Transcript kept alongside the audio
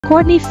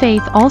Courtney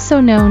Faith,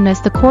 also known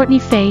as the Courtney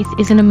Faith,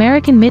 is an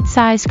American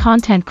mid-sized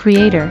content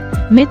creator,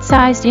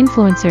 mid-sized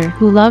influencer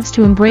who loves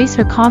to embrace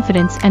her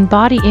confidence and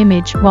body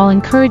image while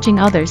encouraging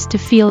others to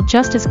feel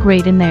just as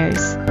great in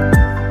theirs.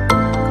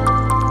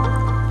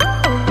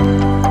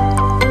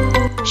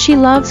 She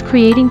loves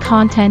creating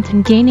content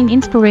and gaining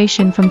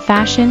inspiration from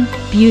fashion,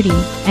 beauty,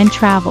 and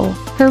travel.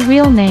 Her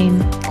real name,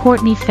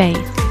 Courtney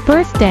Faith.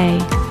 Birthday: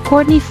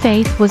 Courtney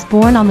Faith was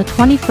born on the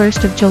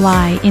 21st of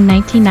July in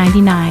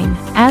 1999.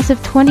 As of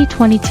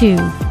 2022,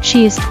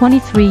 she is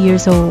 23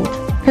 years old.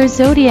 Her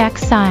zodiac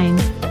sign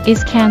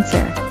is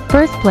Cancer.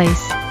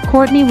 Birthplace: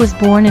 Courtney was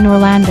born in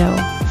Orlando,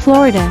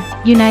 Florida,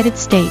 United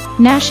States.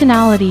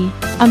 Nationality: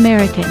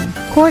 American.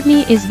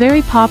 Courtney is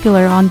very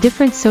popular on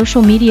different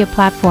social media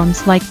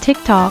platforms like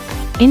TikTok,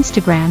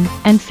 Instagram,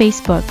 and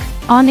Facebook.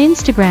 On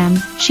Instagram,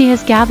 she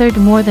has gathered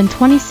more than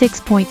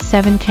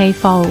 26.7k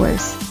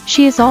followers.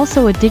 She is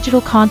also a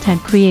digital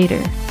content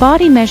creator.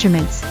 Body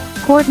measurements: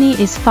 Courtney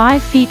is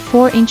 5 feet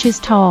 4 inches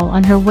tall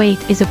and her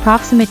weight is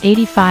approximate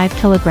 85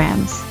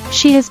 kilograms.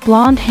 She has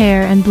blonde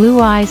hair and blue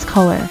eyes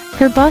color.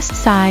 Her bust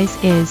size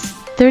is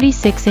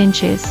 36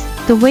 inches.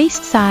 The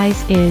waist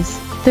size is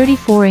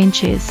 34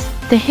 inches.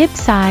 The hip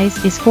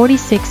size is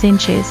 46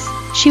 inches.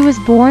 She was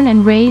born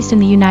and raised in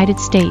the United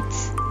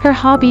States. Her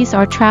hobbies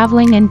are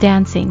traveling and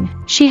dancing.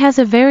 She has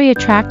a very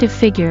attractive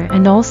figure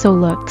and also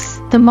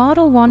looks. The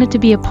model wanted to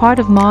be a part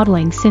of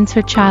modeling since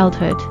her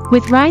childhood.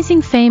 With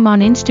rising fame on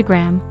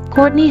Instagram,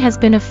 Courtney has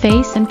been a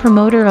face and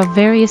promoter of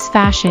various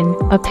fashion,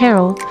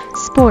 apparel,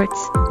 sports,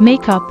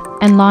 makeup,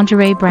 and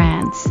lingerie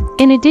brands.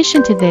 In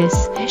addition to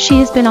this, she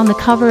has been on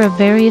the cover of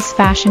various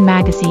fashion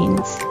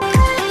magazines.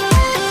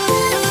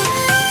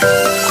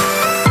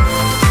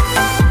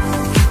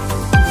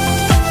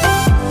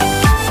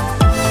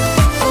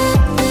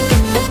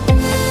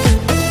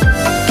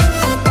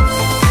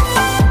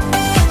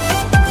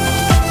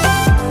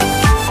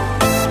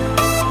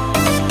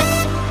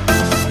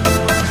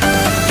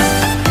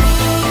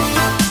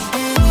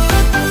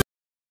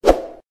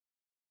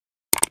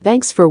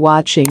 Thanks for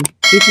watching.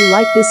 If you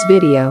like this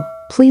video,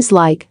 please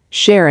like,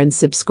 share and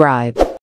subscribe.